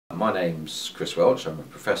My name's Chris Welch. I'm a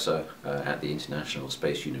professor at the International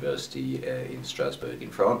Space University in Strasbourg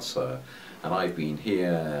in France, and I've been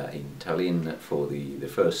here in Tallinn for the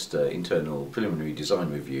first internal preliminary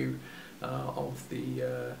design review of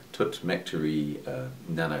the TUT-MEKTORY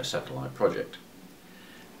Nano-Satellite project.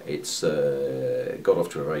 It's got off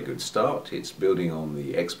to a very good start. It's building on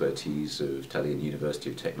the expertise of Tallinn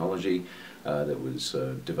University of Technology that was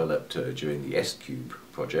developed during the EstCube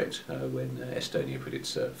project when Estonia put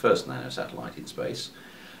its first nano-satellite in space.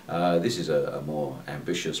 This is a more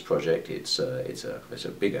ambitious project. It's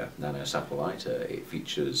a bigger nano-satellite. It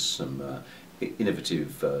features some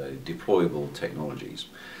innovative deployable technologies.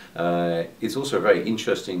 It's also a very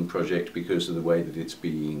interesting project because of the way that it's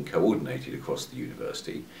being coordinated across the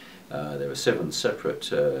university. There are 7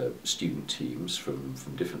 separate student teams from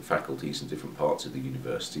different faculties and different parts of the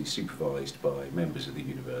university, supervised by members of the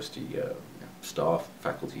university staff,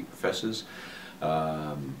 faculty, professors,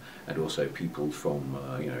 and also people from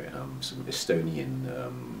some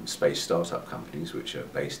Estonian space startup companies which are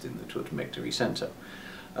based in the TUT-MEKTORY Centre.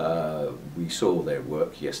 We saw their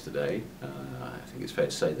work yesterday. I think it's fair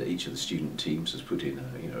to say that each of the student teams has put in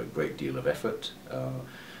a great deal of effort.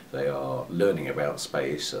 They are learning about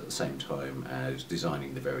space at the same time as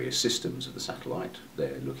designing the various systems of the satellite.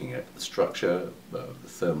 They're looking at the structure, the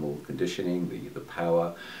thermal conditioning, the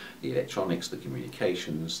power, the electronics, the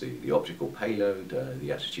communications, the optical payload,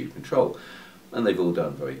 the attitude control, and they've all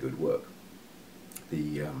done very good work.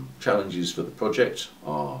 The challenges for the project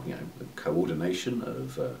are, the coordination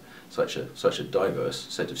of such a diverse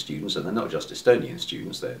set of students, and they're not just Estonian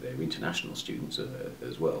students; they're international students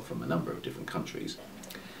as well from a number of different countries.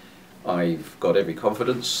 I've got every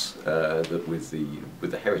confidence that with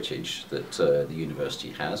the heritage that the university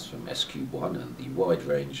has from SQ1 and the wide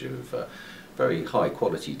range of very high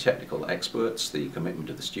quality technical experts, the commitment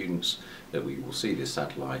of the students, that we will see this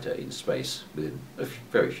satellite in space within a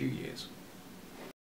very few years.